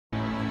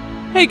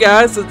Hey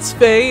guys, it's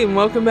Faye, and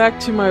welcome back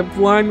to my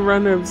blind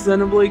run of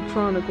Xenoblade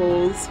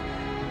Chronicles.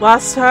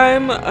 Last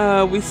time,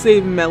 we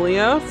saved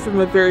Melia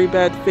from a very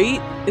bad fate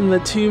in the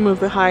Tomb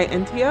of the High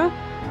Entia,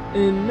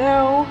 and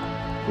now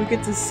we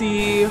get to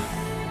see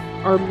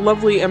our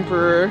lovely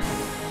Emperor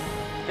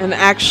and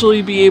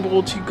actually be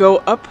able to go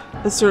up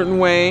a certain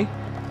way.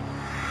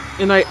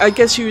 And I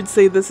guess you would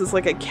say this is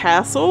like a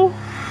castle,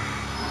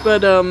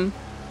 but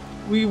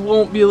it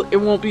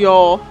won't be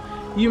all,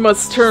 "You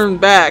must turn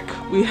back.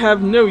 We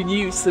have no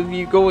use of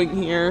you going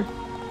here."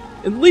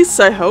 At least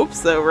I hope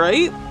so,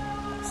 right?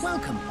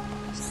 Welcome.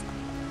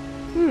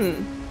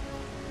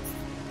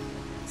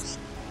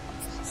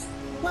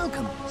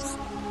 Welcome.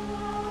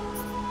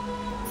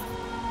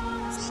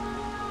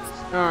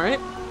 Alright.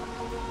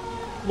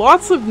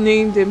 Lots of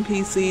named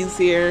NPCs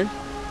here.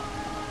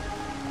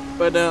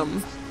 But,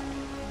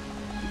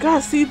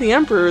 gotta see the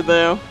Emperor,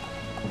 though.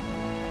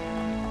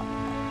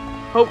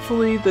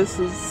 Hopefully this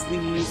is the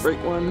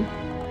right one.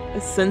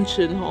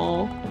 Ascension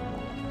Hall.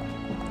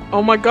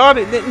 Oh my god,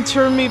 it didn't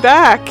turn me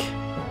back!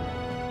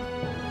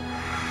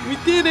 We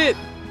did it!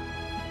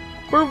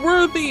 We're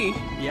worthy!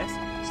 Yes?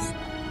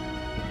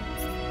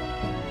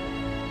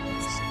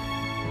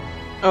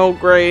 Oh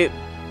great.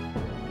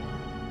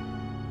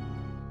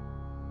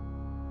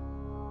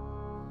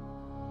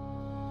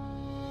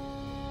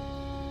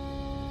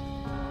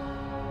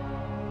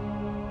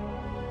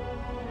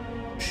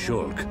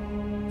 Shulk,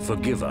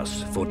 forgive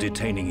us for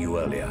detaining you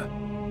earlier.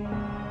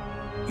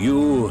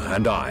 You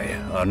and I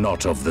are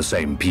not of the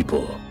same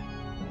people.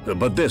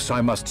 But this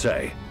I must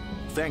say.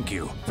 Thank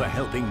you for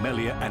helping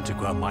Melia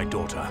Antiqua, my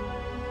daughter.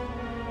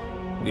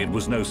 It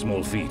was no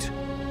small feat.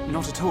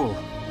 Not at all.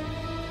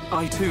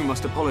 I too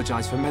must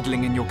apologize for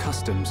meddling in your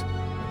customs.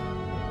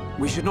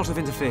 We should not have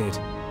interfered.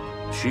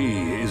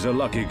 She is a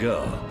lucky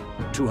girl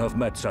to have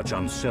met such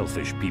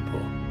unselfish people.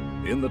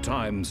 In the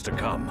times to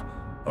come,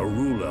 a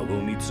ruler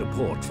will need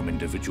support from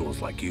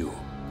individuals like you.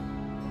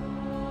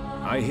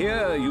 I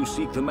hear you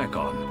seek the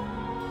Mechon.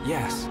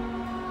 Yes.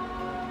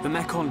 The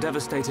Mechon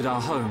devastated our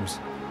homes,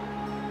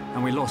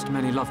 and we lost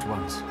many loved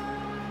ones.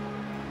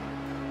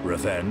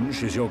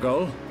 Revenge is your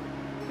goal?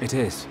 It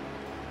is.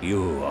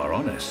 You are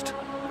honest.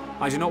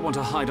 I do not want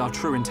to hide our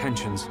true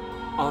intentions.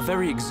 Our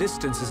very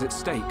existence is at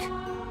stake.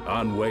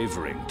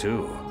 Unwavering,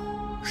 too.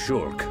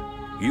 Shulk,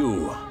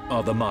 you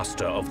are the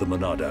master of the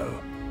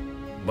Monado.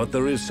 But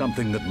there is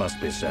something that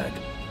must be said.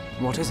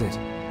 What is it?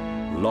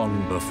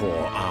 Long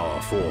before our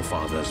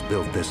forefathers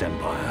built this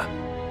empire,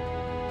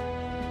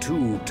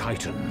 two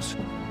titans,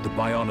 the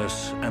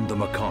Bionis and the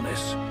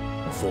Mechonis,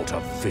 fought a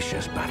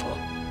vicious battle.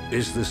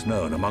 Is this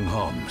known among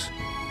Homs?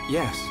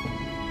 Yes.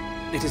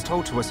 It is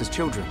told to us as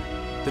children.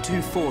 The two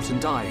fought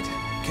and died,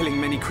 killing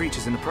many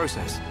creatures in the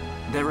process.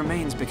 Their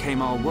remains became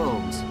our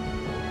worlds,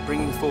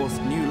 bringing forth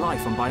new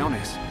life on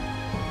Bionis.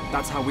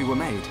 That's how we were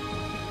made.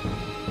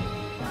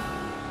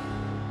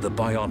 The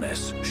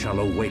Bionis shall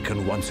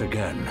awaken once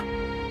again.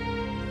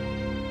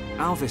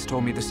 Alvis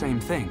told me the same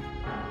thing.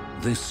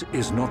 This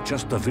is not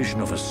just the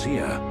vision of a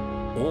seer.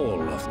 All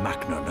of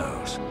Macna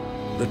knows.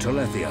 The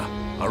Telethia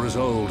are as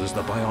old as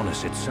the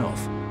Bionis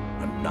itself,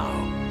 and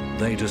now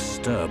they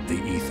disturb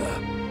the ether.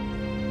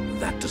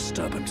 That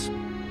disturbance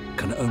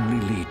can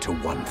only lead to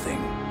one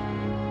thing.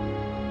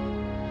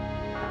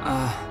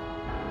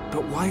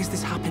 But why is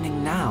this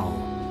happening now?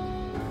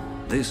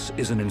 This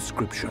is an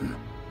inscription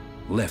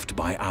left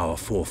by our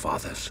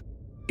forefathers.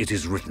 It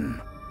is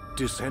written,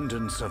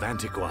 "Descendants of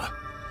Antiqua,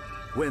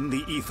 when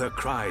the ether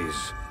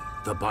cries,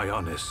 the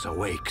Bionis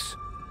awakes.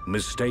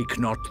 Mistake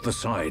not the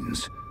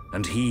signs,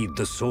 and heed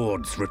the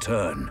sword's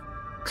return.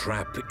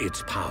 Trap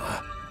its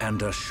power,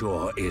 and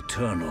assure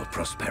eternal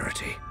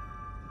prosperity."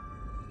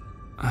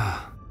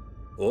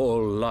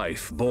 All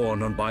life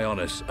born on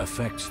Bionis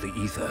affects the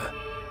ether.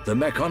 The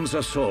Mechon's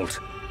assault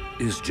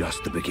is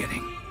just the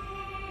beginning.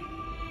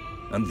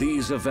 And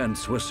these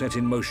events were set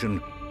in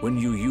motion when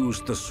you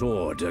used the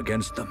sword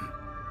against them.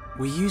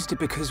 We used it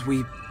because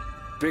we...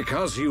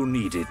 Because you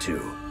needed to.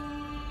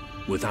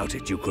 Without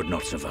it, you could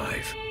not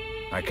survive.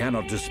 I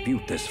cannot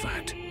dispute this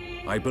fact.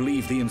 I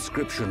believe the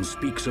inscription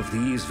speaks of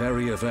these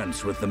very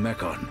events with the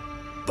Mechon.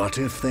 But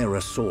if their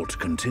assault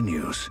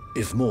continues,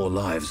 if more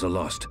lives are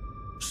lost,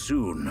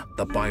 soon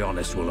the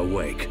Bionis will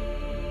awake.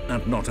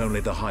 And not only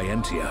the High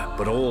Entia,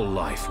 but all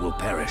life will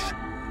perish.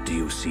 Do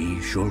you see,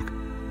 Shulk?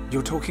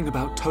 You're talking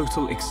about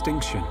total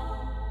extinction.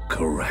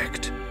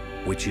 Correct.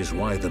 Which is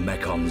why the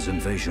Mechon's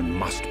invasion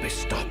must be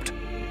stopped.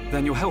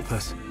 Then you'll help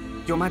us.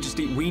 Your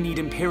Majesty, we need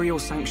Imperial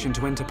sanction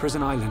to enter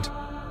Prison Island.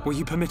 Will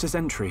you permit us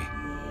entry?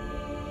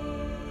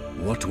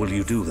 What will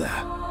you do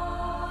there?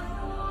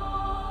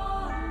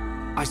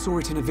 I saw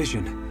it in a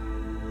vision.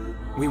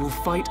 We will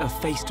fight a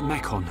faced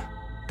Mechon.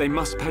 They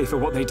must pay for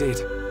what they did.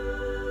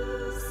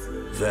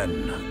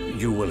 Then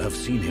you will have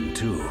seen him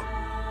too.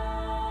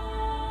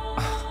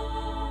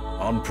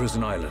 On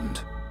Prison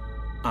Island,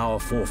 our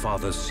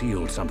forefathers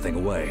sealed something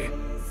away,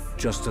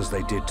 just as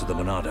they did to the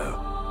Monado.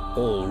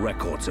 All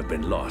records have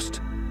been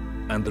lost,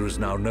 and there is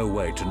now no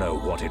way to know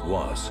what it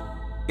was.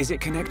 Is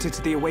it connected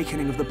to the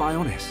awakening of the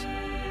Bionis?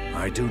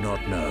 I do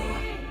not know,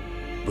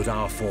 but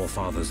our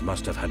forefathers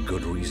must have had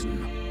good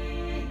reason.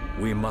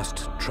 We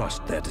must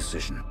trust their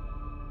decision.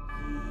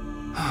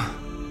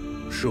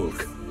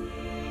 Shulk,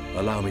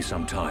 allow me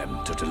some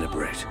time to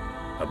deliberate.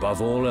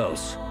 Above all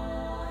else,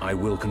 I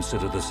will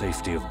consider the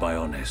safety of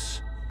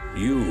Bionis.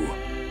 You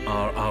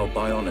are our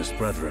Bionis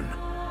brethren.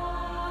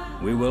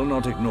 We will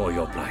not ignore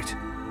your plight.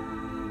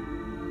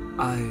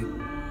 I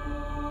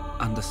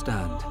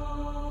understand.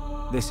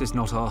 This is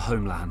not our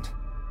homeland.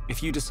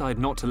 If you decide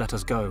not to let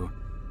us go,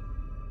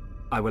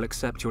 I will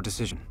accept your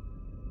decision.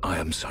 I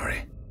am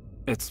sorry.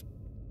 It's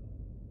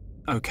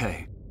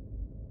okay.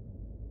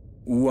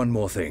 One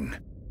more thing.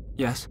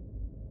 Yes?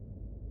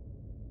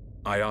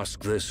 I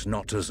ask this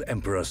not as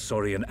Emperor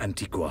Saurian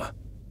Antiqua,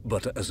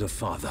 but as a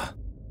father.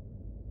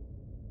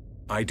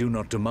 I do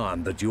not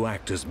demand that you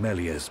act as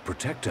Melia's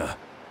protector,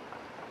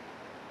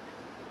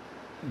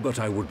 but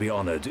I would be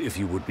honored if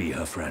you would be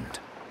her friend.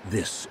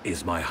 This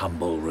is my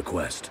humble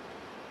request.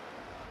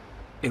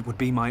 It would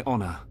be my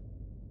honor.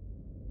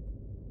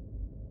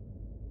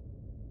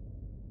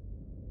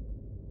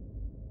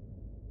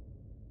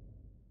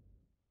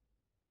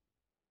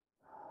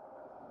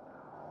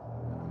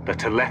 The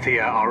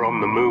Telethia are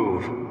on the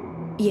move.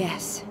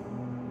 Yes.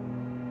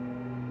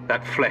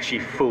 That fleshy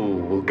fool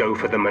will go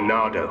for the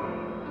Monado.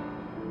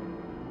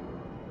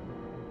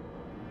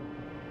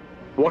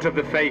 What of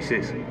the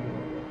faces?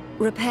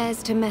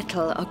 Repairs to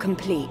metal are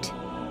complete.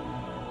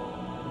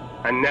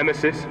 And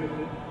Nemesis?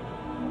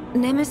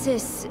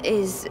 Nemesis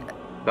is...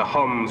 The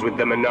Homs with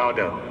the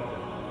Monado.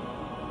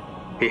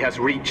 He has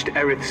reached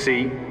Erith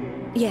Sea?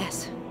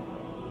 Yes.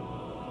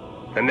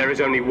 Then there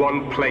is only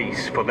one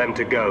place for them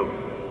to go.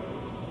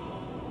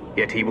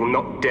 Yet he will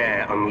not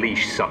dare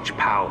unleash such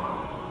power.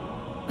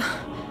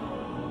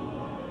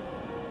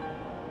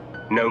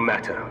 No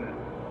matter.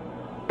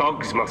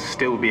 Bugs must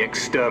still be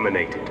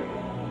exterminated.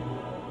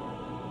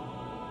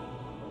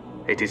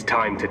 It is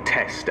time to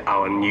test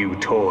our new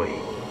toy.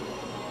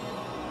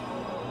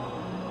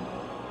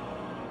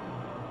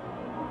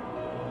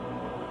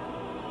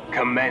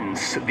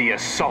 Commence the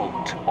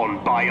assault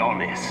on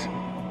Bionis.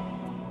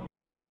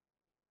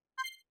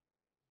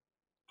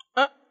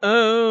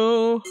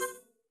 Uh-oh.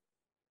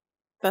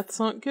 That's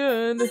not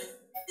good.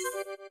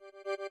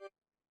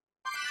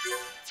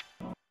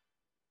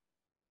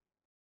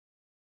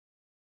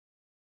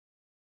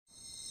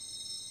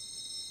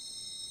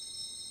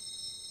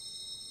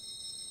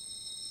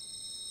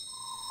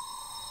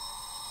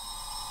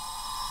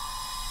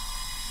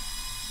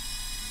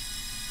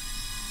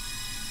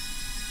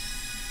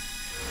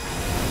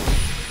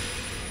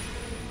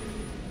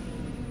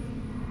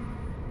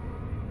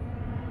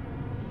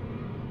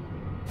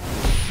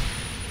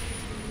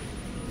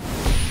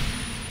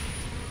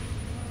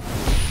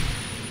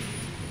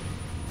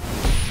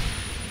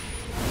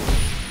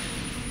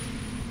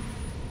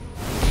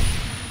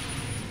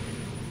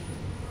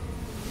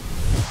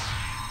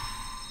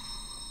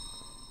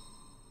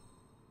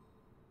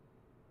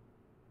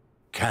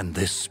 Can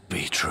this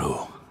be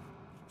true?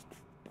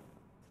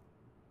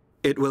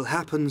 It will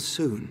happen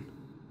soon.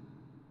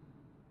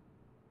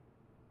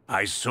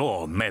 I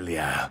saw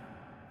Melia.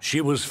 She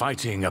was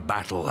fighting a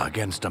battle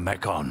against a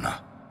Mechon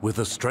with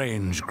a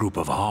strange group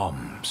of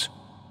Homs.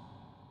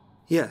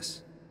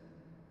 Yes.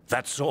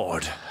 That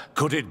sword,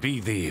 could it be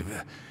the...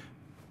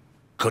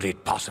 Could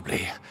it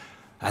possibly...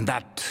 And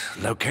that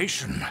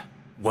location,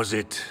 was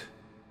it...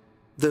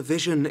 The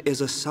vision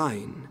is a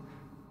sign.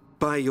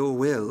 By your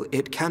will,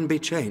 it can be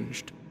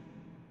changed.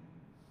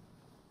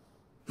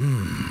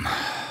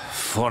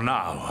 For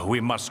now, we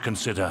must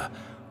consider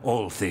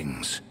all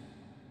things.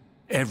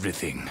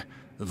 Everything.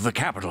 The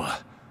capital.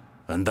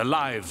 And the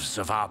lives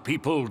of our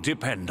people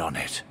depend on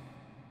it.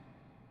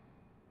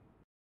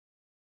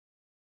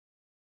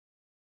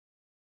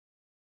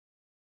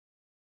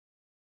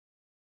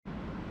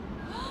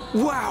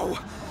 Wow!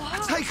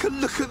 Take a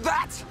look at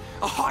that!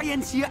 A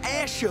high-end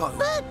air show!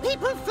 Bird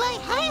people fly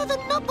higher than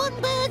newborn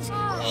birds.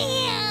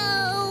 Ew.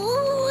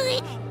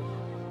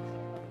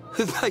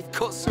 They've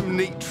got some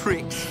neat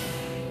tricks.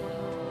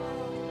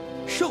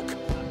 Shulk,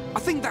 I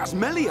think that's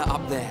Melia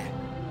up there.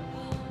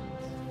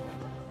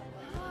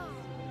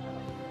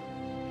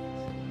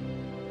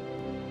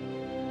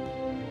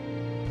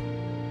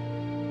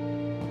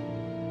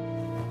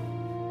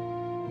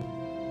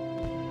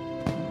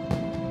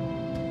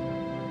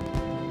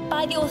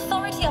 By the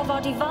authority of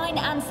our divine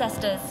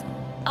ancestors,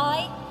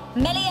 I,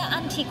 Melia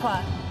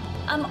Antiqua,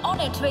 am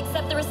honored to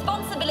accept the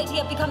responsibility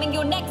of becoming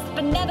your next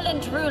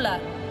benevolent ruler.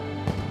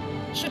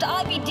 Should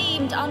I be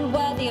deemed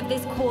unworthy of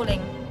this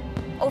calling,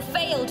 or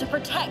fail to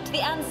protect the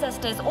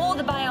ancestors or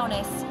the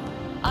Bionis,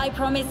 I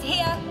promise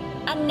here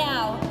and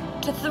now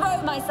to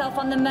throw myself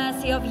on the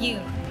mercy of you,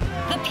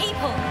 the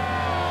people.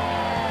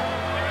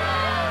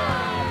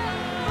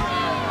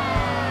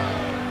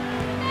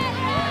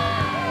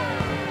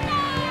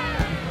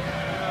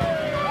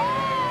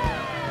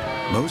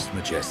 Most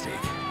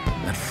majestic.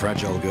 That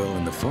fragile girl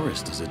in the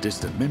forest is a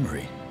distant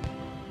memory.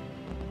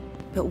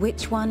 But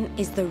which one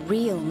is the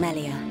real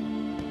Melia?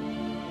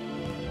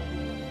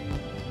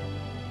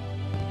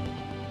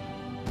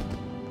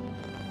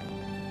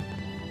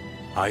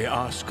 I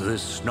ask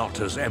this not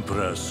as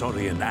Emperor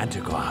Saurian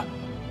Antiqua,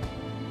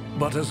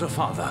 but as a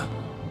father.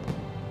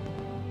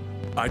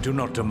 I do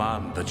not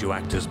demand that you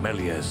act as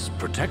Melia's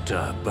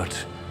protector,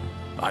 but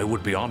I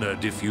would be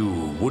honored if you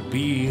would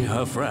be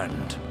her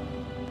friend.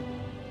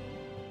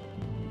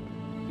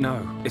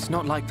 No, it's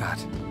not like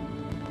that.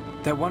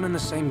 They're one and the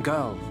same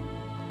girl.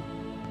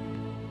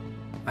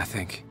 I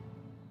think.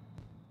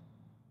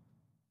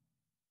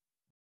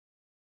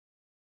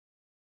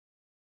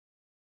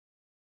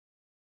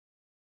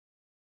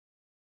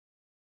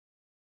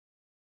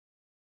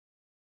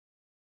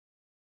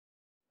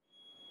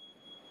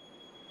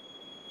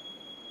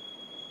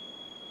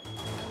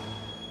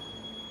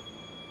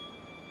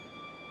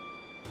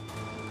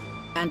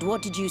 And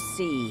what did you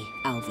see,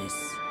 Alvis?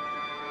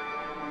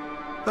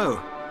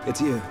 Oh,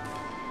 it's you.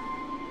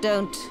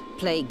 Don't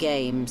play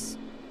games.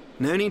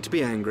 No need to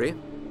be angry.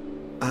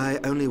 I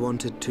only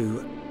wanted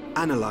to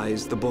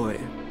analyze the boy.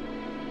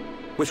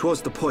 Which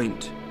was the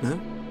point,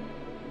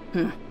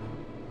 no?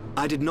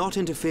 I did not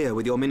interfere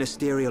with your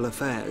ministerial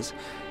affairs.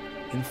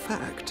 In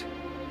fact,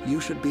 you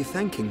should be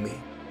thanking me.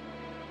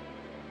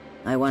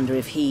 I wonder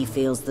if he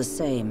feels the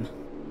same.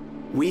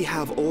 We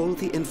have all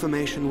the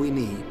information we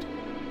need.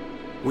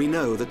 We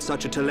know that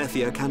such a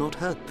Telethia cannot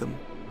hurt them.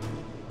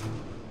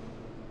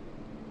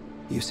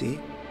 You see,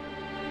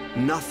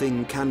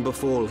 nothing can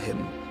befall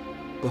him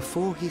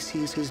before he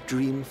sees his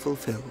dream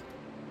fulfilled.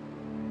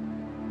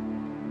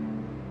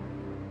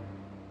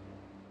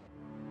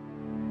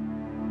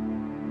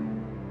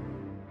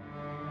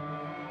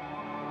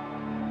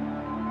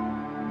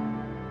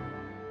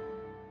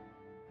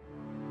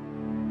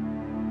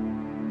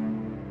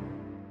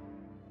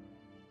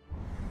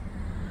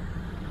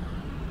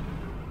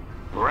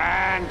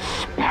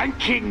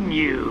 Spanking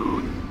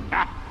new.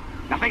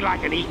 Nothing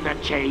like an ether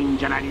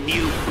change and a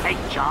new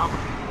paint job.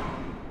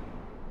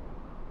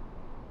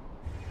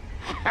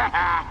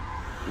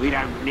 We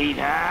don't need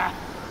her.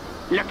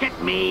 Look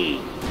at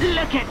me.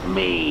 Look at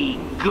me,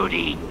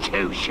 goody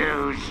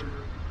two-shoes.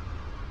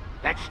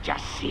 Let's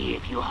just see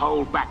if you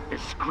hold back the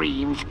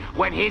screams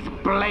when his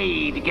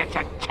blade gets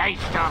a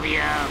taste of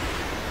you.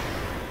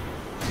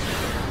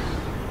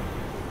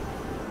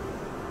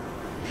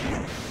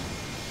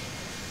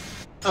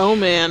 Oh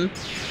man.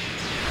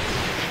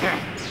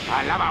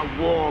 I love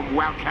a warm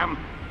welcome.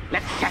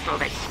 Let's settle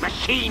this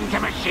machine to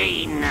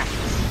machine.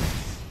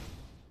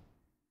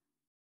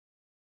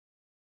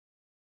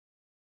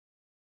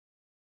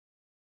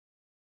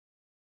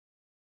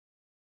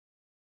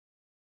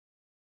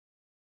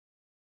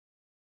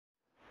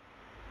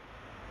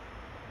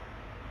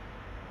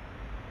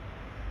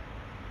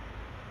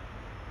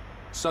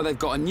 So they've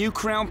got a new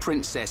crown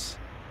princess.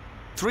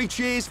 3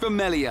 cheers for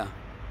Melia.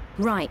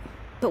 Right,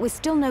 but we're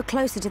still no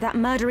closer to that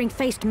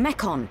murdering-faced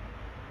Mechon.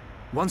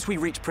 Once we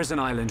reach Prison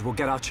Island, we'll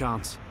get our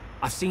chance.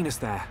 I've seen us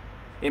there.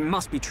 It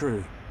must be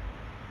true.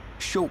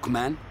 Shulk,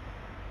 man.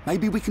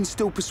 Maybe we can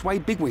still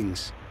persuade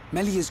Bigwings.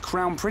 Melia's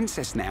crown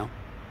princess now.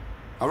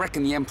 I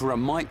reckon the Emperor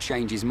might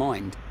change his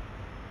mind.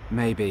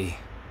 Maybe.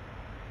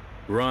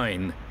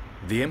 Rhine,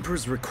 the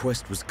Emperor's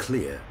request was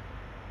clear.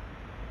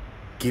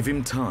 Give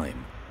him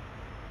time.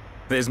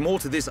 There's more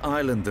to this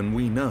island than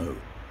we know.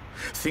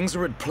 Things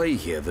are at play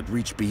here that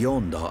reach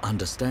beyond our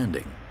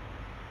understanding.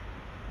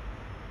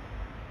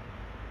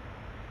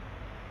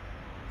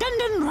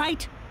 Dundon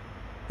right.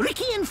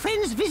 Ricky and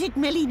friends visit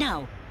Melly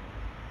now.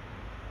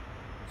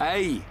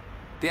 Hey,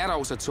 the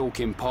adults are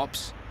talking,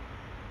 Pops.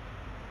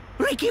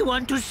 Ricky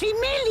want to see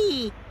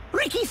Melly.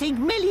 Ricky think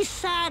Melly's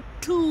sad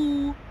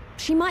too.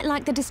 She might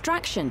like the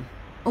distraction.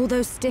 All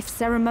those stiff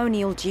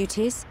ceremonial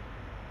duties.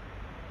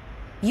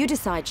 You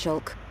decide,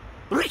 Shulk.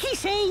 Ricky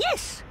say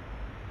yes.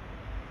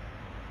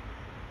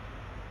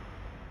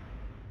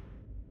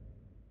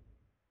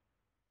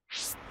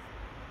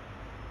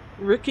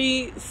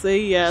 Ricky, say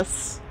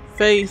yes.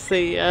 Faye,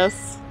 say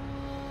yes.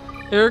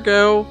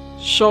 Ergo,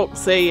 Shulk,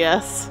 say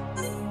yes.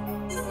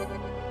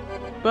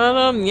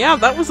 But, yeah,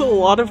 that was a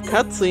lot of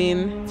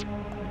cutscene.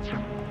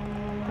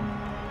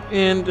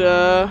 And,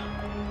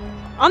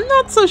 I'm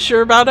not so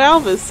sure about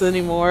Alvis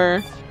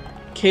anymore.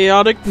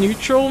 Chaotic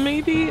neutral,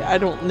 maybe? I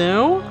don't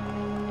know.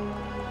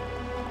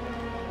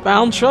 But I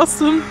don't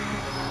trust him.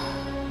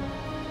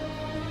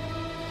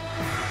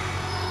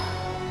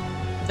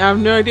 I have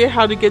no idea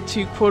how to get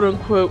to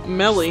quote-unquote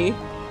Melly.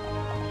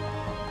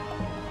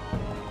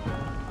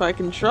 But I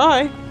can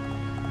try.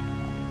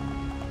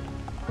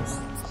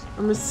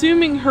 I'm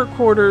assuming her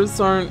quarters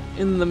aren't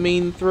in the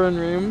main throne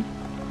room.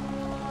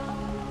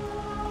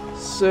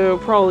 So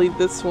probably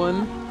this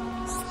one.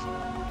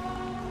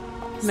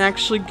 Can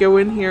actually go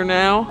in here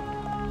now.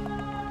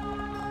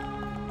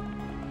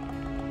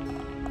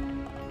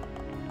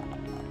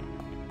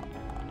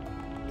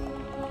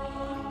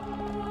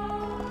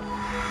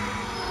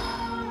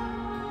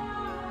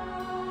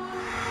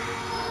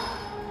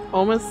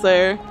 Almost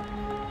there.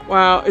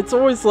 Wow, it's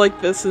always like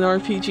this in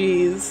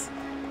RPGs.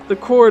 The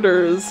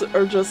quarters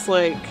are just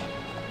like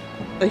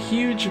a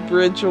huge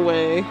bridge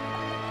away.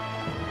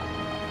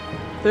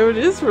 Though it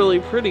is really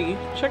pretty.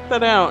 Check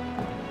that out.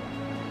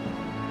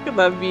 Look at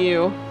that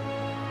view.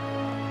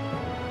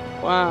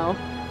 Wow.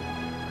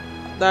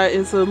 That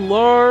is a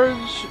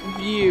large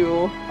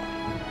view.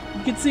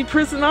 You can see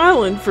Prison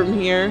Island from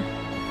here.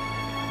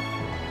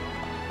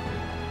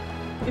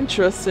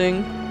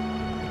 Interesting.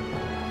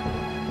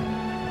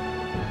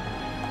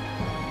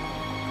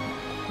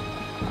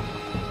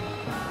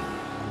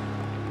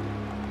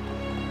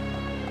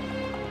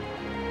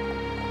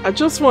 I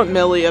just want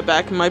Melia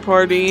back in my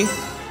party.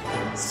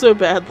 So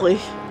badly.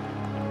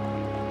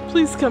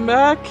 Please come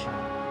back.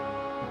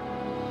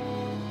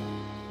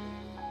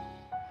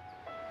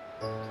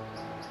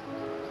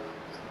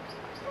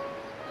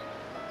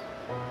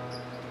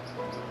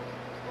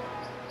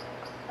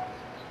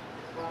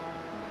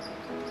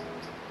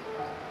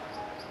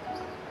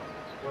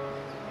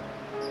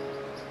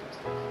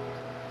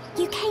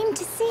 You came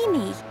to see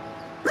me.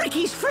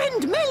 Ricky's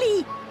friend,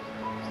 Melly!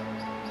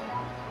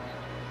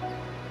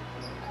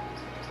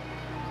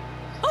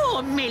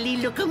 Oh, Melly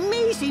looked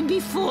amazing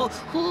before.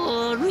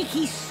 Oh,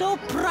 Ricky's so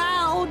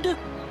proud.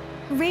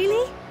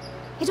 Really?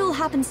 It all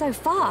happened so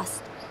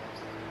fast.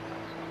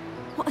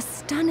 What a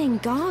stunning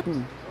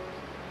garden.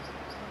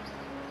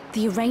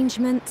 The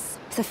arrangements,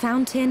 the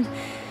fountain.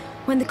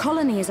 When the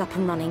colony is up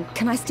and running,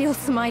 can I steal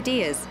some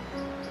ideas?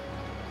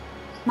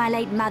 My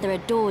late mother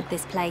adored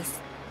this place.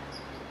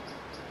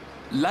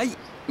 Late,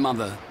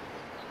 Mother?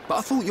 But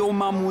I thought your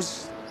mum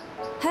was...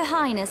 Her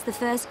Highness, the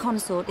First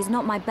Consort, is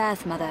not my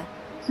birth mother.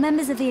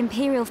 Members of the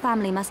Imperial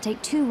family must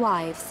take 2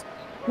 wives.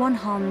 1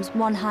 Homs,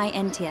 1 High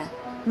Entia.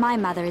 My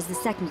mother is the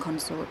second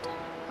consort.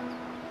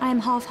 I am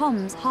half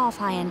Homs, half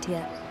High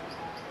Entia.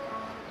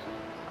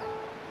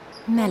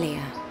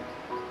 Melia.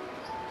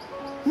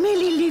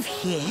 Melly live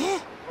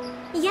here?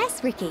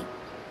 Yes, Ricky.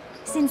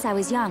 Since I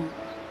was young,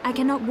 I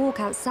cannot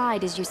walk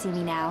outside as you see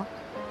me now.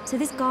 So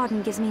this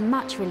garden gives me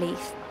much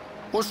relief.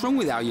 What's wrong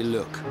with how you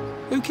look?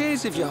 Who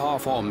cares if you're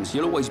half Homs?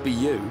 You'll always be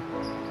you.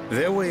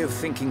 Their way of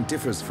thinking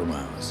differs from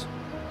ours.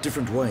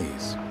 Different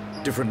ways,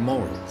 different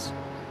morals.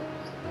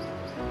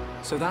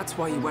 So that's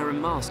why you wear a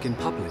mask in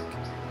public?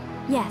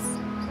 Yes.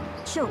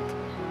 Shulk,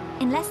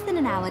 in less than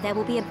an hour there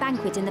will be a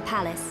banquet in the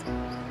palace.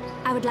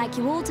 I would like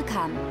you all to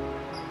come.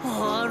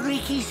 Oh,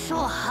 Ricky's so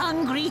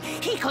hungry,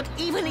 he could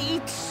even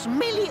eat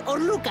Smelly or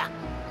Luca.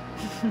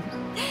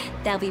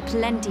 There'll be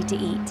plenty to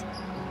eat.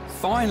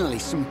 Finally,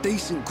 some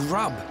decent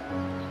grub.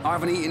 I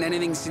haven't eaten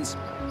anything since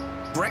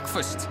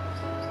breakfast.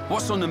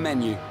 What's on the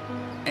menu?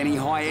 Any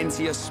High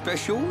Entia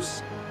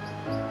specials?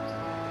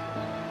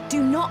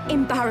 Do not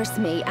embarrass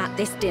me at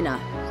this dinner.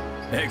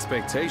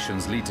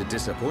 Expectations lead to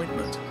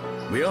disappointment.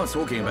 We are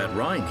talking about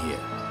Rhine here.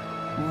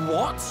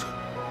 What?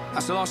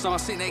 That's the last time I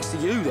sit next to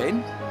you,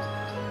 then.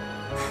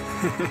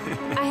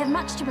 I have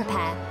much to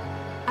prepare.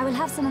 I will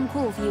have someone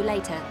call for you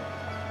later.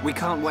 We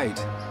can't wait.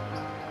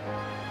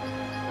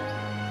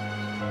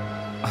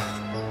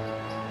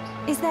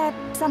 Is there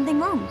something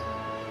wrong?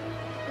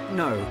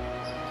 No.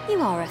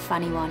 You are a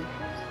funny one.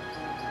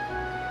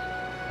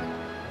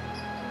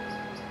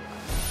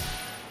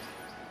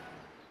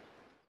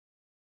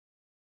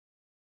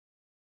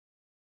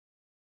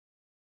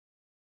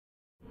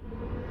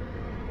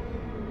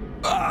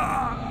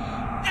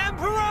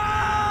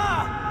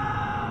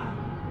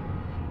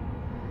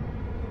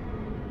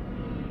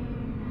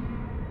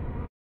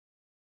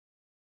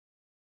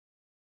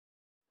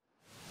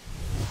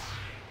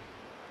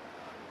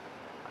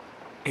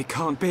 It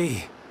can't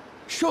be.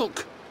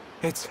 Shulk!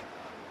 It's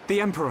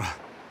the Emperor.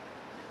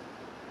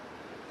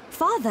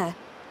 Father!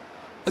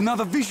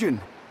 Another vision!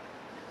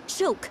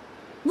 Shulk,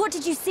 what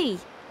did you see?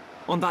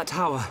 On that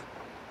tower.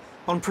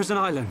 On Prison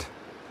Island.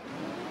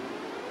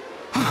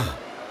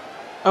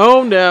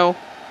 Oh no.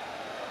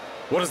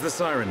 What does the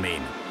siren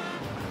mean?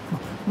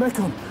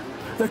 Mekon!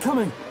 They're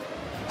coming!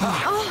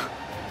 Oh.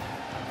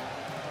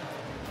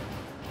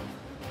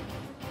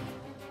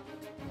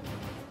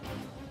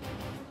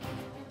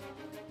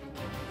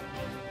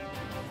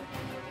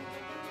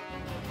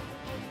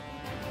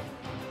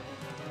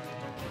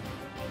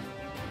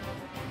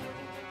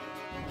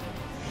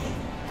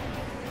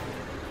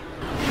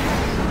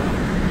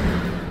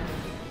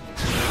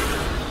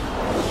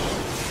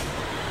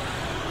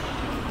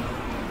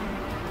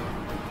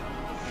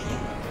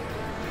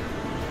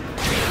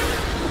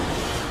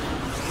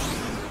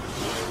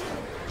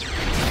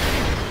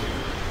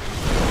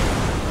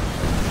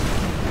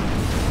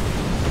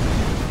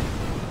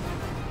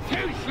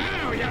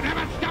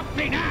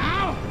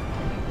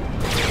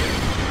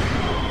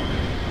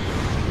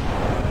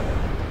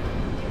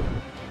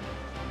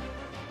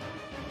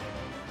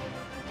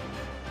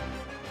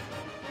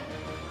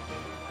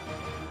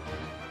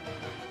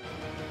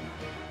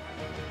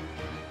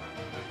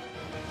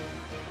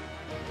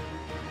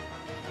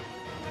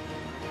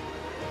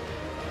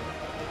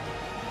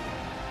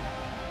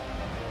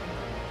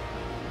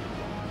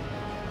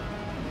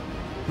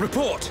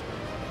 Report!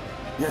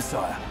 Yes,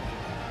 sire.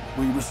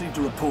 We received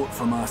a report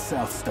from our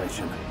south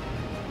station.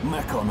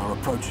 Mekon are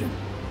approaching.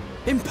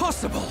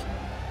 Impossible!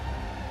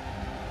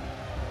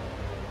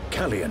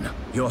 Kellion,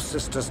 your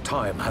sister's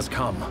time has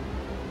come.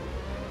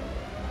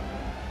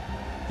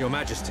 Your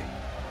Majesty.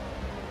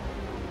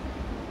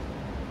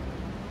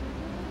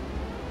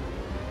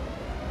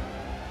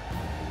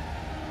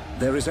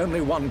 There is only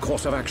one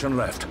course of action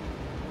left.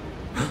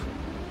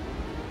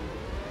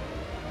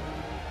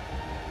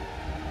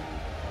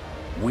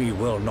 We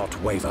will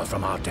not waver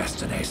from our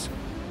destinies.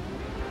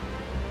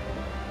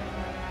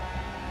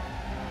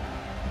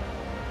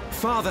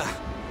 Father!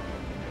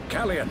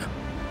 Callian,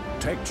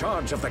 take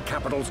charge of the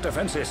capital's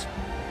defenses.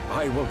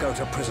 I will go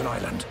to Prison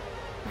Island.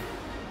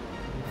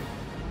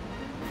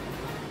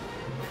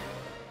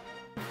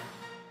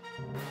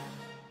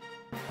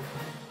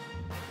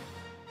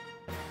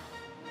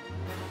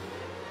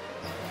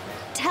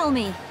 Tell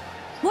me,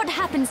 what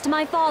happens to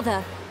my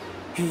father?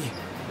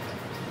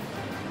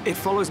 It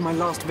follows my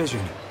last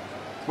vision.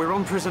 We're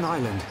on Prison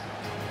Island.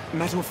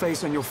 Metal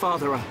Face and your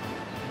father are...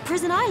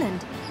 Prison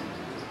Island?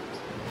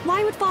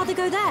 Why would father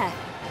go there?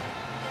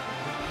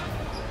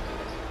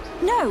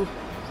 No!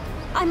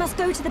 I must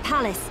go to the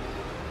palace.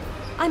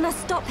 I must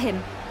stop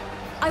him.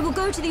 I will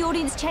go to the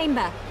audience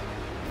chamber.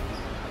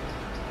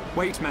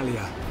 Wait,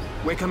 Melia.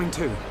 We're coming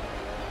too.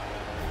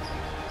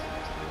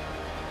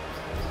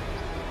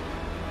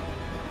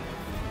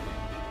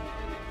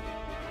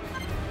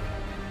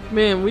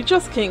 Man, we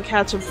just can't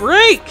catch a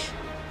break!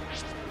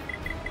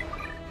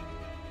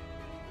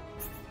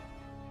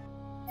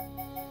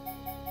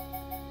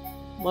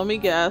 Let me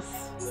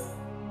guess.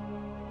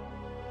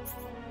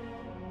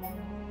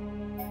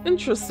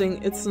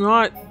 Interesting, it's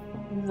not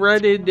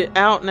redded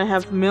out and I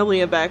have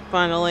Melia back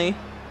finally.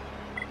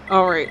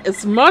 Alright,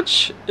 as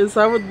much as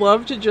I would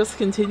love to just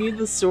continue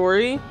the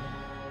story,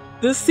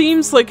 this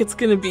seems like it's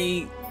gonna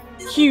be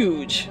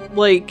huge.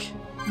 Like,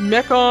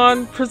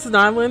 Mechon, Prison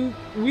Island,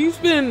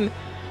 we've been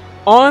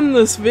on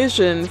this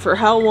vision for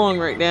how long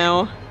right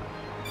now?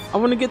 I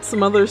want to get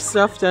some other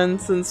stuff done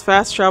since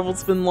fast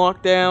travel's been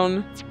locked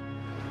down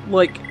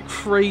like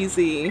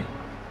crazy.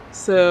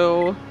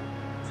 So,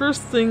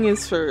 first thing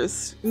is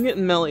first. I'm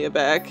getting Melia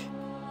back.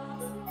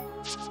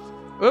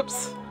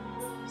 Whoops.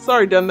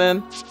 Sorry, dumb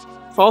man.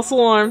 False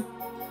alarm.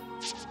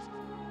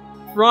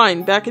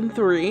 Rhine, back in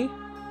 3.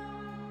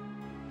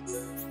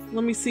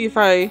 Let me see if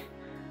I...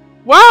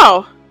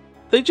 Wow!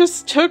 They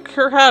just took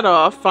her hat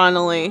off,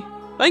 finally.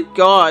 Thank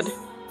God.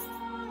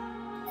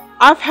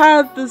 I've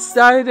had this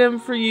diadem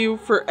for you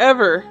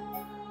forever,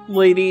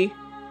 lady.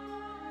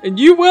 And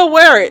you will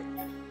wear it.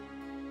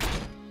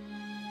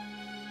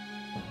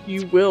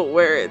 You will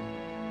wear it.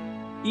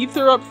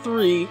 Ether up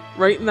 3,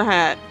 right in the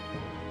hat.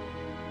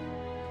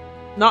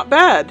 Not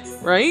bad,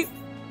 right?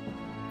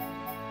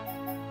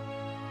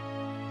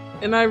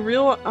 And I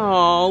realize,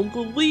 oh, the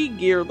League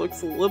gear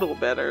looks a little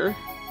better.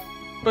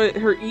 But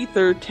her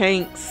ether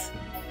tanks.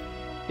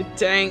 It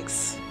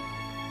tanks.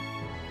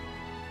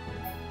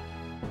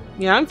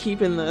 Yeah, I'm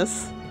keeping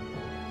this.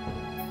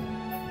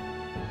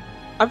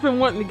 I've been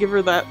wanting to give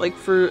her that, like,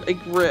 for a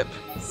grip.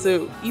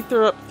 So,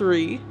 ether up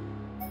 3.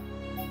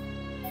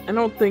 I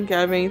don't think I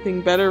have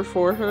anything better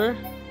for her.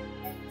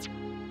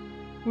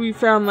 We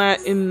found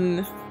that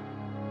in...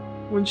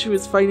 when she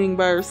was fighting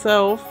by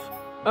herself.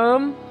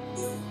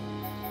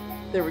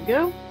 There we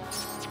go.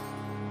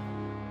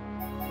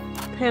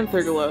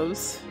 Panther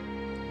gloves.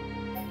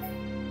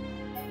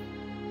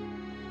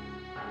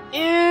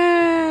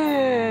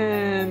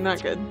 And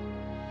not good.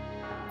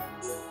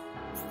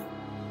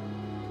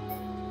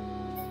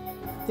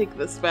 Take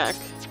this back.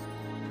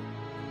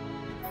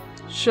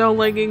 Shell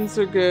leggings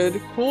are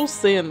good. Cool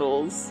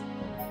sandals.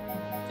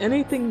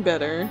 Anything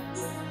better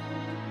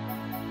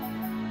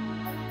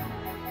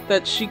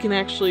that she can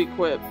actually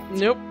equip?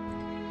 Nope.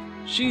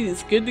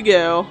 She's good to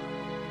go.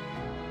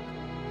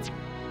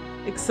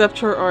 Except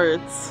her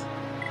arts.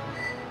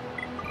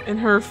 And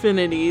her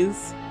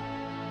affinities.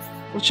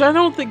 Which I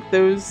don't think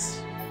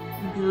those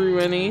grew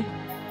any.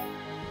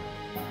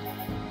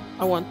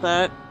 I want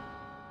that.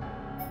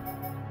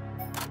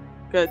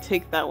 Gotta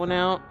take that one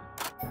out.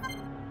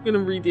 I'm gonna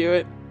redo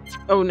it.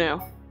 Oh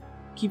no.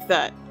 Keep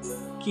that.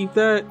 Keep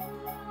that.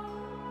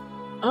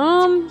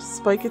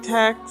 Spike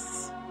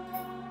attacks.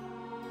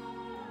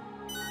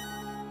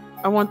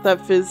 I want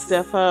that Fizz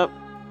Death up.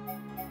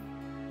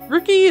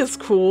 Ricky is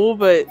cool,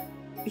 but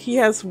he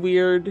has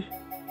weird...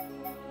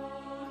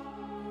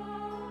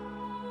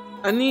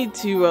 I need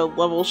to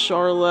level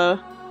Charla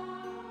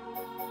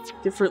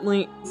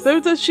differently.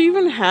 Though, does she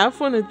even have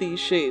one of these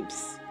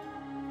shapes?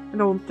 I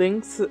don't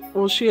think so.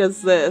 Well, she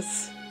has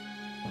this.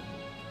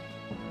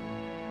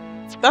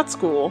 That's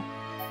cool.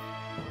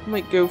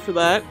 Might go for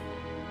that.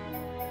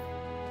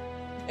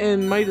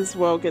 And might as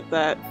well get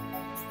that.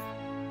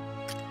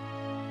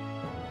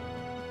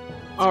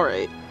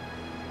 Alright.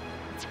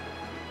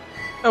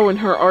 Oh, and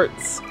her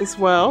arts as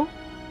well.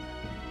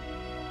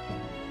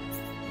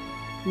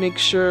 Make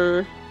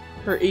sure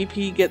her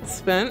AP gets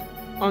spent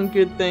on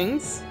good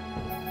things.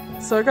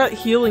 So I got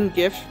Healing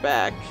Gift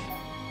back.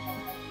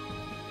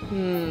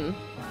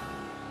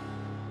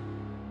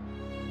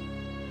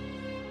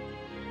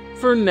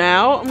 For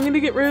now, I'm gonna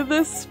get rid of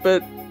this,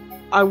 but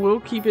I will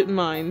keep it in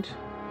mind.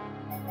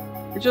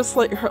 I just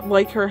like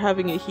her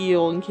having a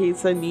heal in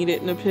case I need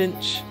it in a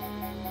pinch.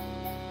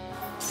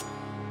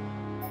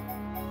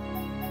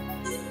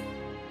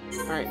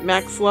 Alright,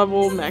 max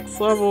level, max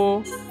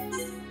level.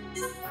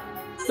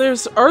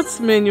 There's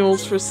arts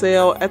manuals for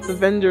sale at the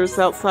vendors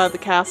outside the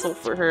castle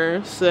for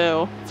her,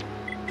 so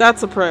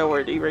that's a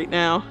priority right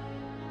now.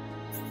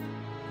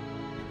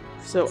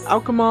 So,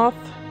 Alchemoth.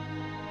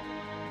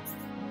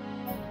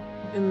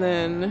 And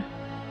then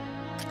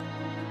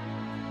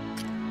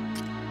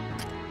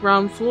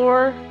ground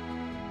floor.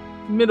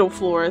 Middle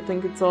floor, I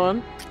think it's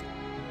on.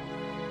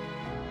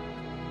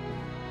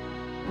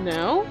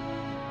 No?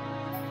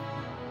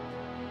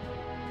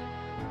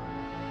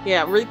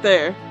 Yeah, right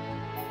there.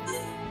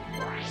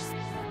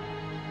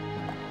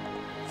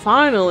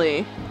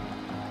 Finally!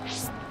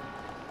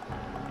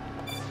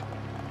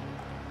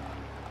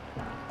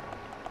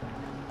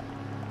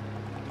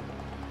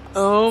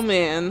 Oh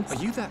man. Are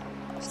you that?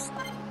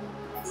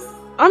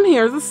 I'm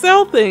here to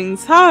sell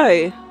things.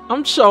 Hi!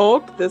 I'm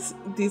Shulk.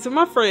 These are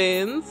my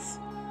friends.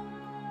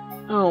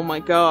 Oh my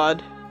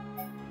god.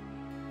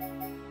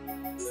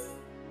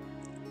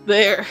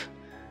 There.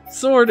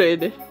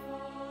 Sorted.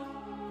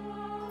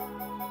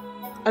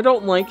 I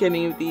don't like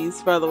any of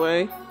these, by the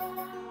way.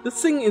 This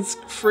thing is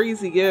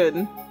crazy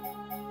good.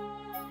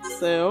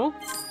 So.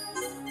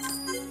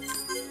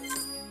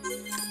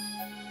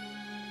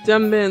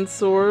 Dunban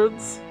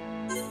swords.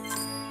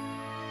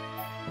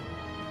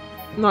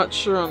 Not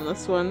sure on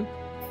this one.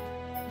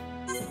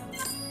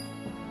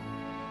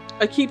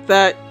 I keep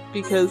that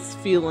because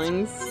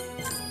feelings.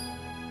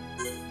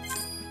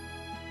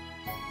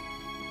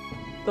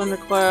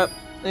 Thunderclap.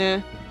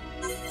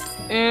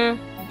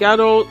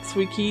 Gadolts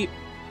we keep.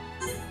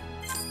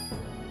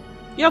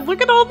 Yeah,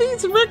 look at all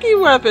these Ricky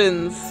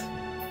weapons!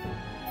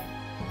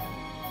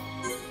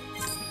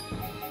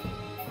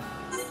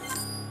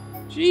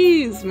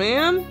 Jeez,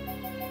 man.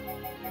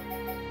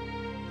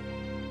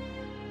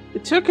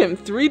 It took him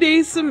 3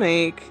 days to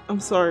make.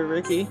 I'm sorry,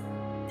 Ricky.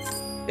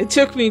 It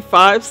took me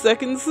 5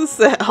 seconds to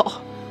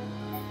sell.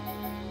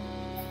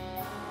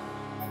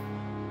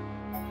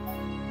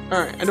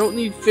 Alright, I don't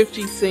need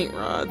 50 Saint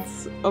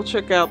Rods. I'll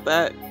check out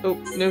that. Oh,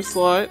 no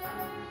slot.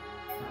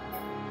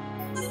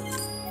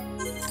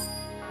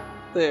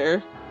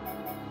 There.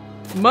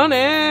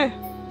 Money!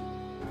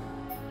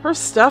 Her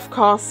stuff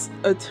costs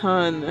a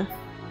ton.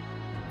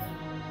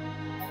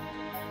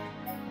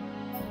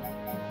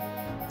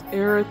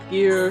 Aerith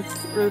gear.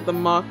 Get rid of the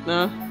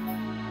Machna.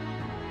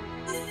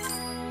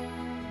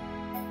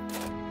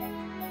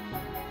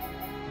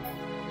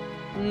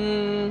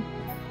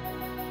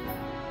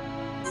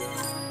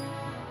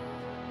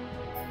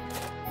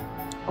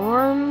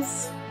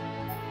 Arms?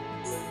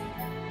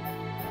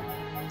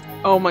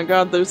 Oh my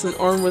god, there's an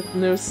arm with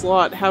no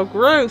slot. How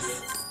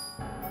gross!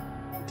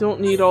 Don't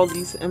need all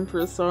these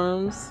Empress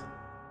arms.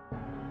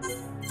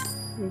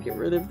 Let me get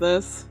rid of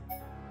this.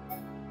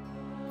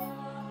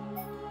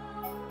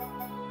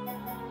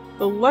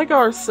 The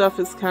Legar stuff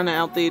is kind of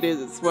outdated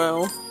as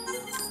well.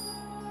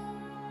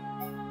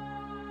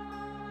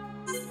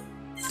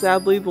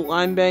 Sadly, the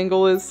line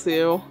bangle is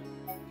too.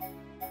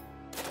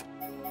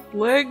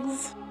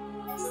 Legs.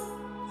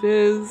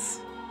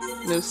 Fizz.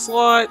 No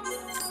slot.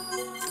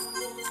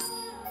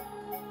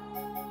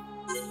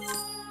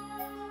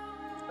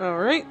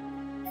 Alright.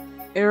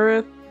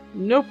 Aerith.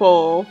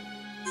 Nopal.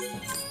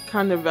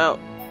 Kind of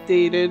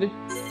outdated.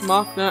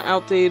 Machna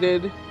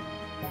outdated.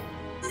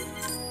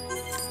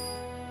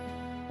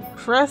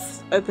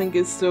 Crest, I think,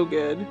 is still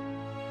good.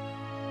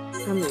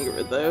 I'm gonna get rid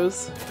of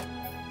those.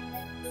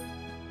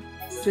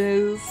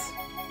 Fizz.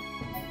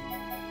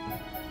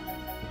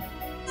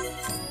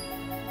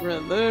 Rid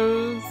of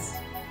those.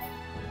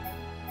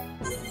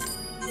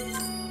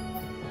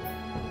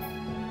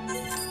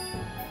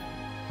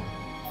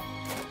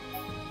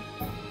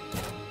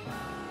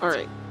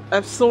 Alright,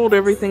 I've sold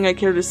everything I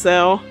care to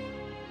sell.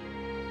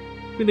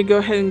 I'm gonna go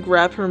ahead and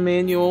grab her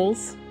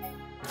manuals.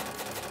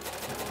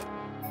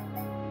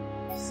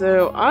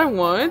 So, I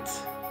want...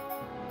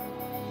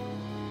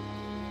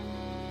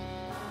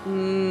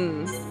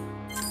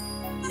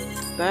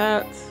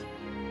 That...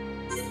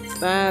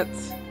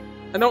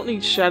 I don't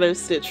need Shadow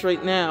Stitch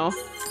right now.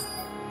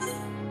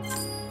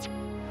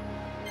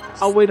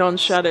 I'll wait on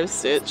Shadow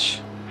Stitch.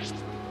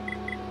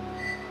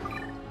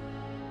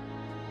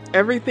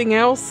 Everything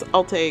else,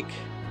 I'll take.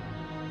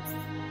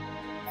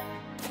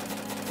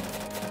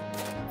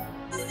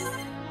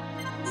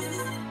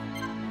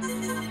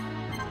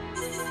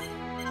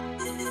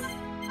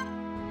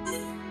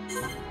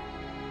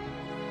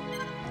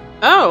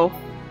 Oh!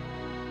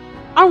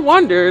 I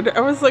wondered.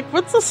 I was like,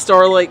 what's a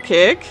Starlight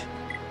Kick?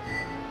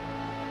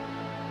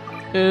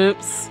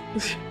 Oops.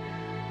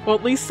 Well,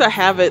 at least I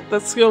have it.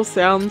 That skill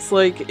sounds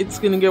like it's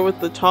gonna go with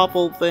the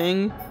topple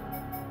thing.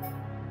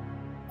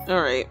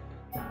 Alright.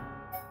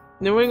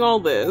 Knowing all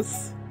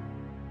this.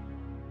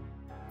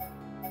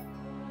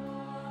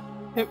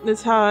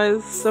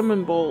 Hypnotize,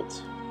 Summon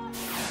Bolt.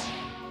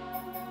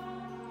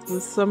 And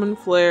Summon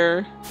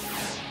Flare.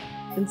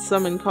 And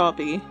Summon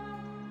Copy.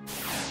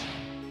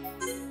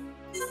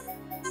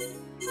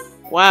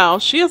 Wow,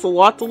 she has a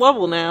lot to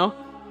level now.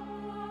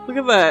 Look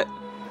at that.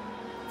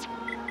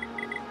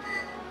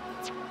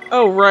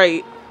 Oh,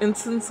 right. And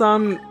since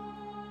I'm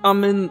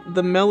in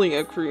the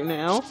Melia crew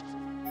now.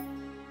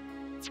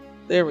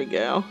 There we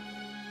go.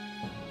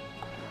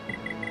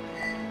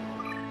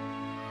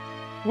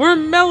 We're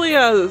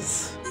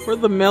Melias! We're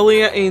the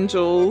Melia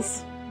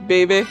Angels,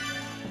 baby.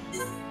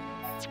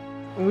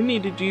 We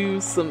need to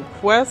do some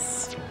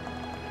quests.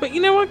 But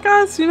you know what,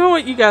 guys? You know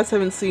what you guys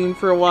haven't seen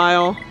for a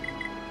while?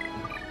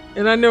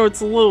 And I know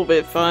it's a little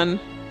bit fun.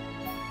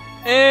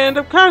 And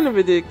I'm kind of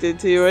addicted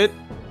to it,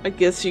 I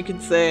guess you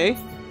could say.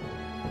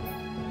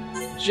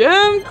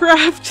 Gem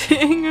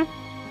crafting!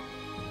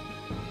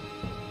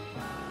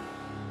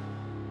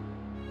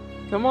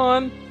 Come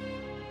on.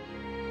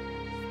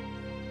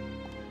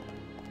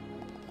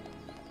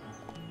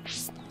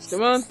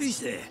 Come on.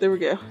 There we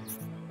go.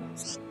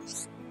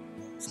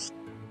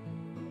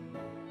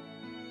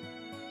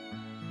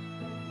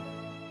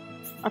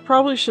 I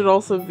probably should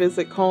also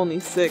visit Colony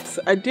 6.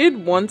 I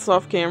did once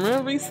off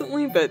camera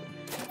recently, but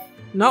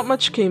not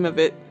much came of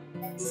it.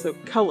 So,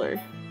 color.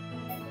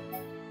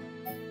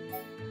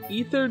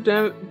 Ether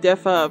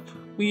def up.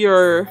 We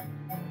are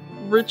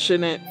rich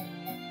in it.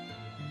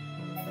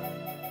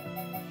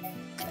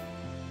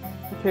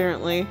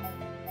 Apparently.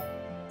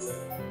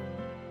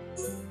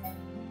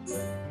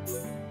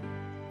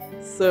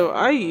 So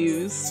I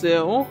use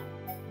still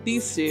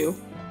these two.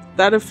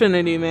 That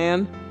affinity,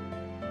 man.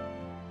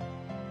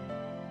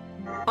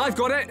 I've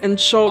got it. And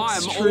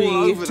Shulk's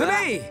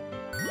tree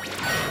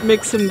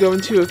makes him go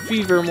into a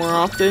fever more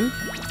often.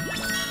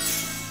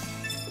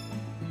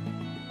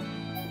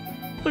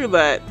 Look at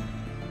that.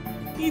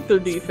 Ether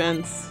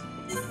defense.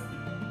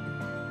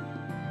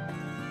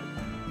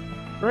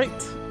 Right.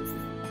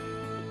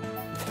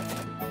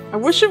 I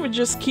wish it would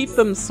just keep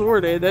them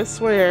sorted, I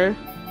swear.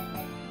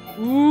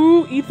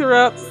 Ooh, ether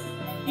up.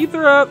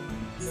 Ether up.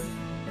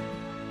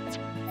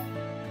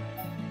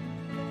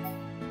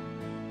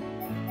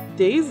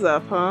 Days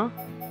up, huh?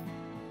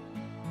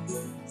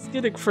 Let's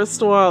get a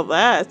crystal out of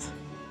that.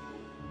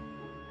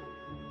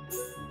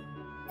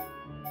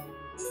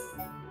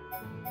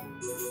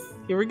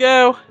 Here we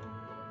go.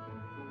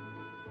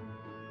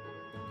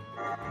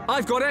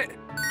 I've got it.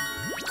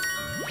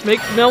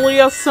 Make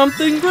Melia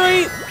something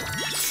great.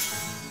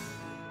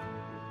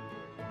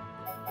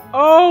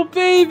 Oh,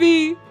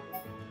 baby.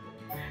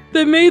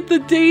 They made the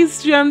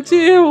Days gem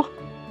too.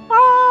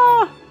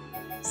 Ah,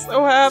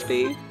 so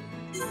happy.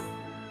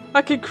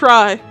 I could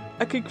cry.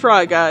 I could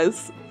cry,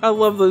 guys. I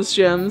love those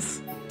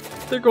gems.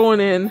 They're going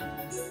in.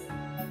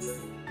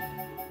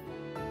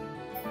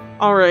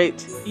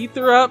 Alright,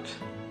 ether up.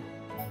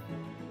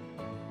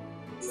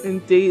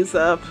 And Days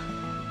up.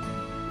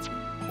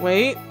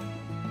 Wait.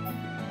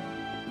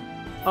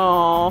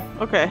 Oh,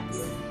 okay.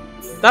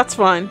 That's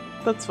fine.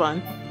 That's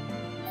fine.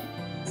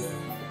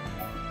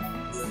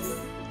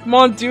 Come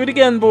on, do it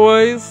again,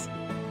 boys.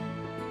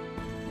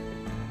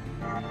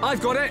 I've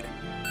got it.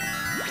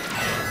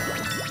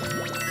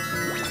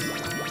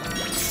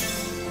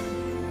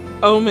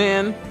 Oh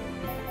man.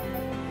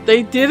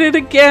 They did it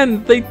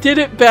again. They did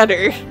it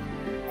better.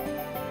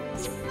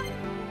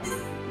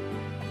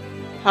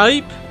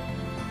 Hype.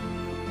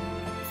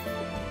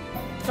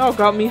 Y'all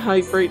got me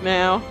hype right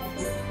now.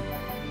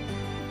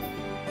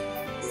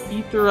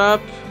 Ether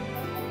up.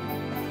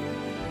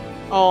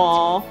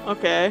 Aw,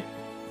 okay.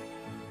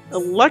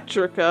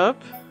 Electric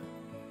up.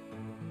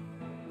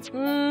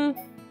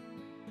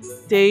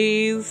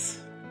 Days.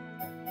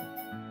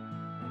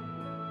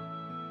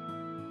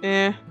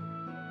 Eh.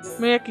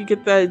 Maybe I could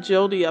get that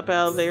agility up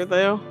out of there,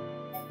 though.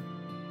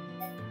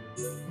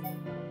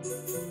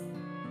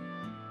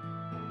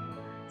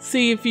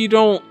 See, if you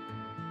don't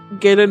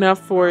get enough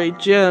for a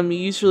gem, you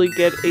usually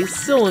get a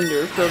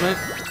cylinder from it.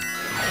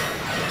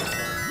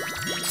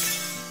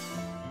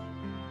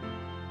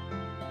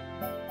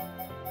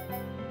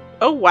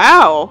 Oh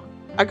wow!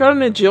 I got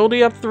an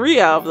agility up 3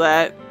 out of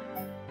that.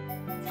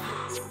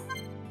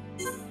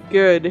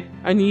 Good.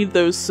 I need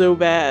those so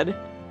bad.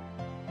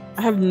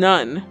 I have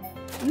none.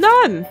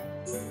 None!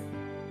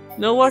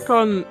 No luck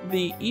on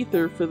the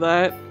ether for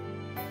that.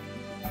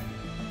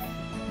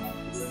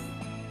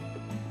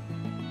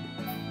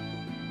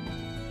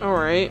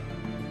 Alright.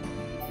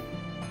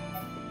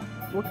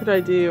 What could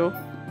I do?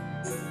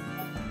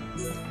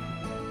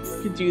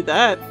 Could do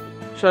that.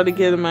 Try to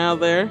get him out of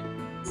there.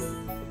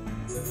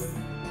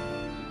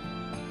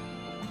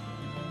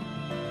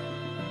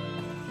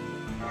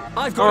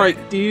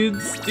 Alright,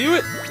 dudes, do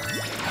it!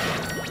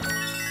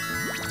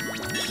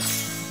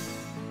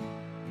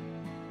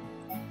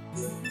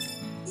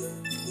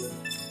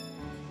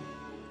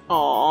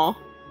 Aww.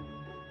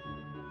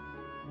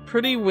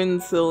 Pretty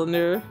wind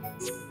cylinder.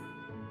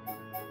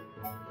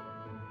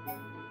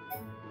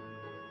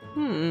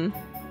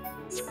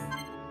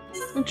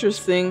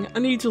 Interesting. I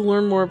need to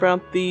learn more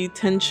about the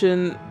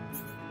tension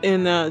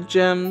in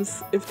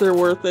gems, if they're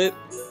worth it.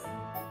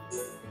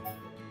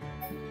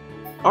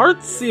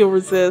 Art seal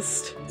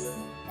resist.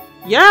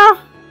 Yeah!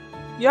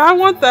 Yeah, I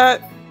want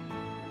that!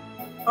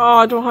 Oh,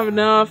 I don't have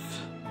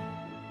enough.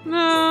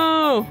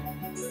 No!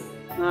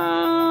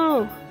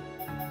 No!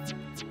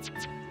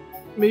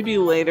 Maybe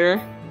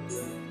later.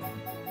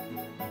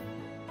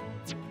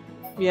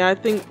 Yeah, I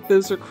think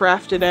those are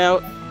crafted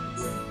out.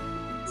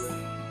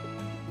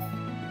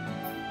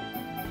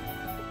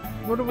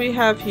 What do we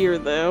have here,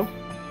 though?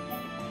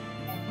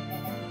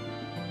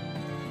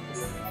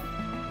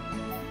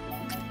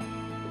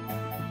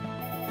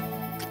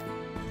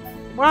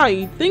 Wow,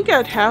 you'd think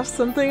I'd have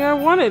something I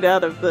wanted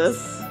out of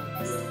this.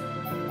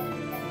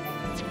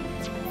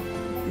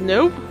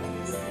 Nope.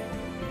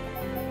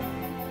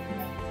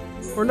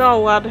 We're not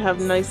allowed to have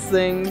nice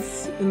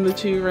things in the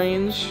 2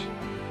 range.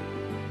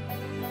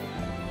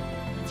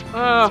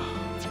 Oh.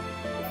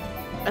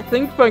 I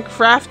think my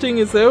crafting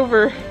is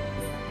over.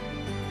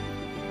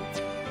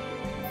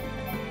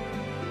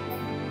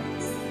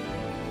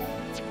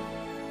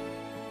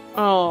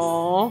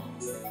 Aww.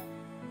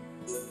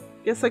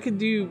 Guess I could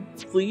do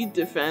bleed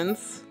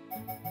defense.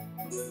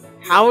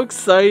 How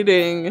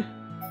exciting.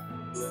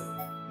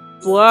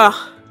 Blah.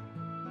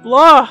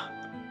 Blah.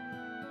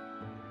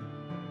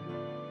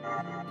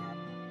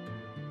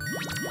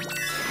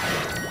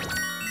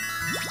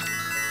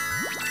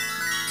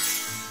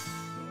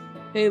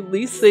 Hey, at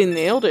least they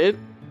nailed it.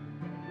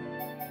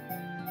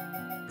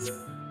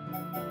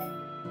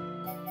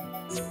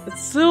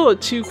 It's still a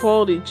 2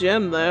 quality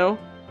gem though.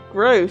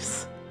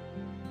 Gross.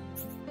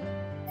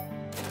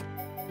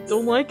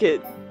 Don't like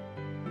it.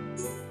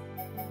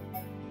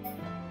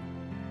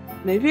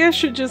 Maybe I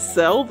should just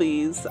sell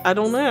these. I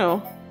don't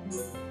know.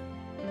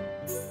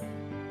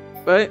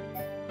 But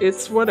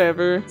it's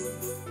whatever.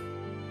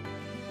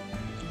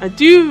 I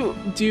do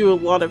a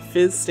lot of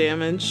fizz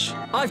damage.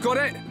 I've got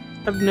it.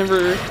 I've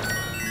never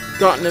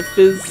gotten a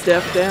fizz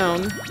death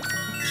down.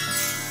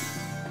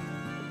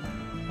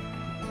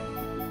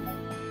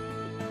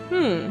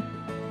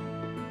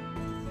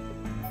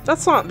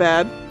 That's not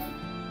bad.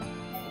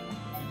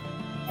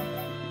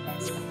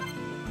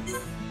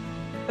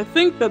 I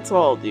think that's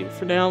all I'll do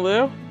for now,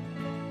 though.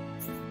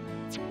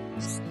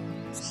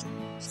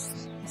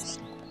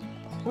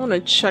 I want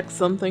to check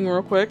something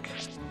real quick.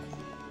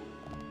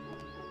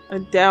 I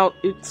doubt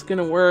it's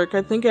gonna work.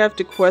 I think I have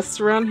to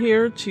quest around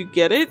here to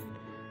get it.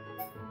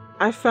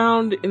 I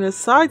found in a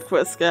side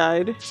quest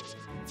guide,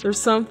 there's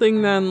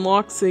something that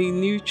unlocks a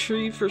new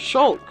tree for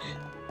Shulk.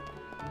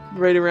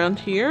 Right around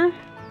here.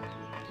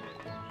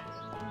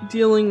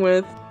 Dealing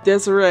with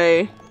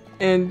Desiree.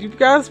 And you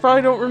guys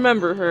probably don't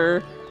remember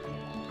her,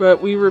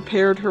 but we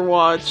repaired her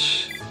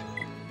watch.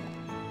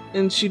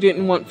 And she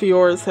didn't want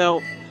Fayorei's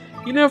help.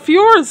 You know,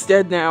 Fiora's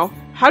dead now.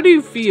 How do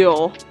you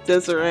feel,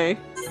 Desiree?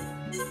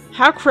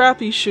 How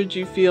crappy should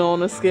you feel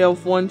on a scale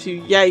of 1 to...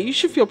 Yeah, you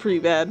should feel pretty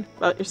bad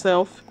about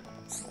yourself.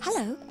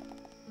 Hello.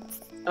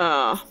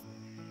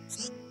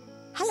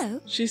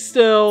 Hello. She's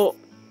still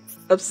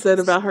upset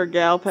about her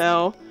gal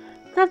pal.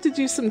 We're gonna have to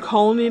do some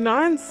Colony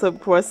 9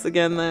 subquests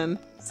again then.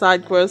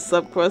 Side quests,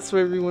 subquests,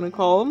 whatever you want to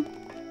call them.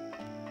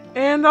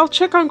 And I'll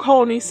check on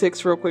Colony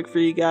 6 real quick for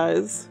you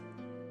guys.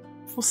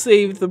 We'll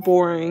save the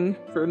boring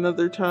for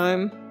another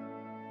time.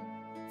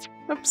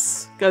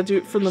 Oops, gotta do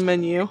it from the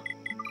menu.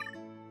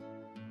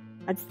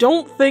 I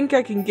don't think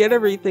I can get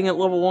everything at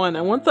level 1.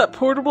 I want that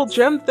portable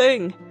gem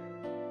thing.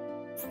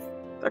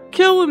 They're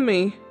killing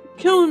me.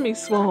 Killing me,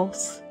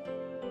 Smalls.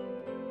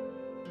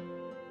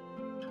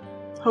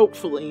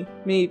 Hopefully.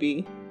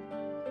 Maybe.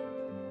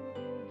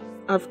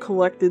 I've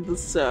collected the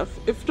stuff.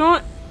 If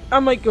not, I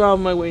might go out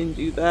of my way and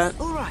do that.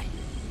 Alright.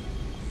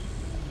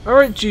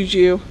 Alright,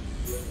 Juju.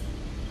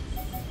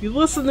 You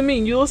listen to me,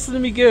 and you listen to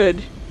me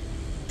good.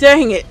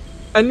 Dang it!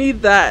 I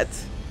need that.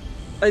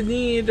 I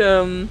need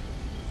a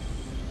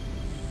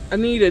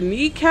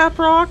kneecap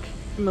rock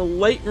and a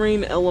light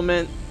rain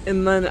element,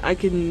 and then I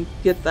can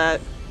get that.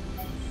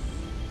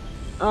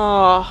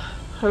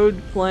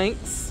 Hoed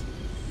planks.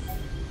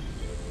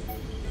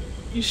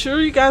 You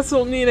sure you guys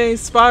don't need any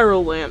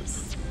spiral lamps?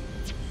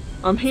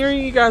 I'm hearing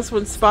you guys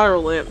want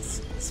spiral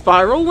lamps.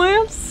 Spiral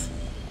lamps?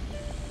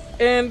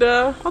 And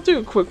I'll do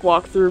a quick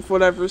walkthrough of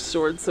whatever's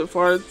stored so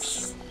far.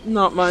 It's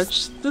not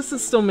much. This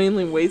is still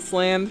mainly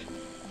wasteland.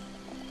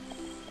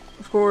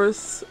 Of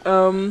course.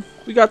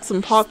 We got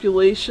some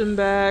population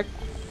back.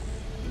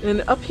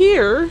 And up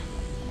here,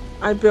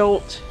 I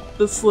built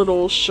this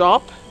little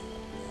shop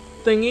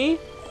thingy.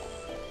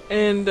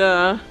 And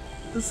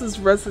this is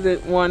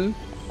resident 1,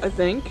 I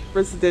think.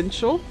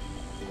 Residential.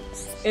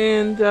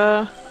 And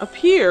up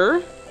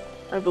here,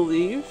 I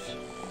believe,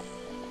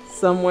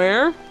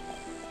 somewhere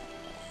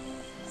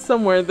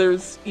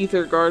there's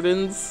ether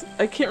gardens.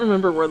 I can't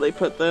remember where they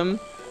put them.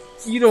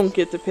 You don't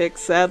get to pick,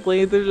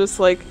 sadly. They're just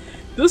like,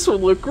 this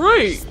would look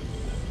great!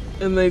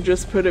 And they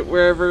just put it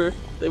wherever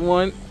they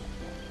want.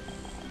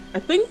 I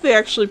think they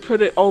actually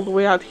put it all the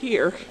way out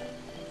here.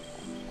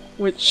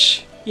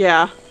 Which,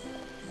 yeah.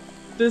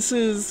 This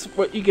is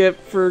what you get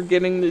for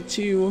getting the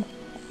 2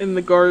 in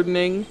the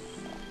gardening.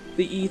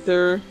 The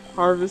ether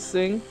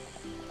harvesting.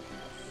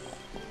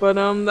 But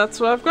that's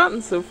what I've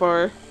gotten so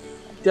far.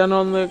 Done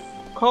on the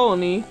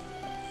colony.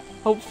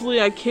 Hopefully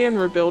I can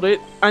rebuild it.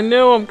 I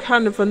know I'm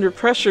kind of under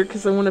pressure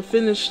because I want to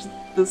finish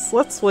this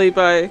Let's Play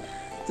by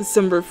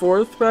December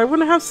 4th, but I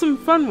want to have some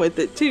fun with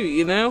it too,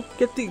 you know?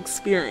 Get the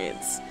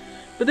experience.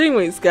 But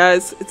anyways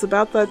guys, it's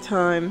about that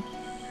time.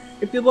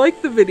 If you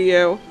liked the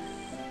video,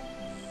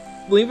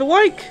 leave a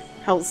like.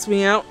 Helps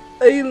me out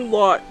a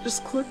lot.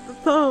 Just click the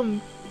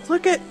thumb.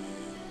 Click it.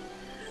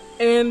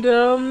 And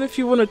if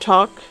you want to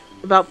talk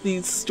about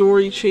these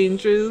story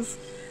changes,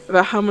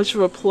 about how much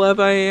of a pleb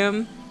I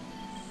am,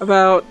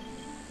 about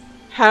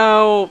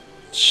how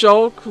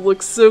Shulk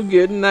looks so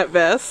good in that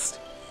vest.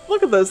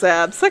 Look at those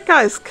abs. That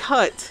guy's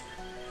cut.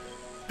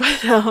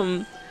 But,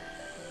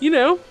 you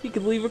know, you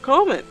could leave a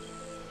comment.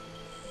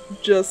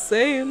 Just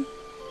saying.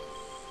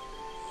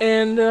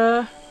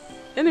 And,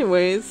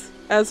 anyways,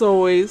 as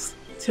always,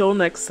 till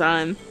next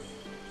time.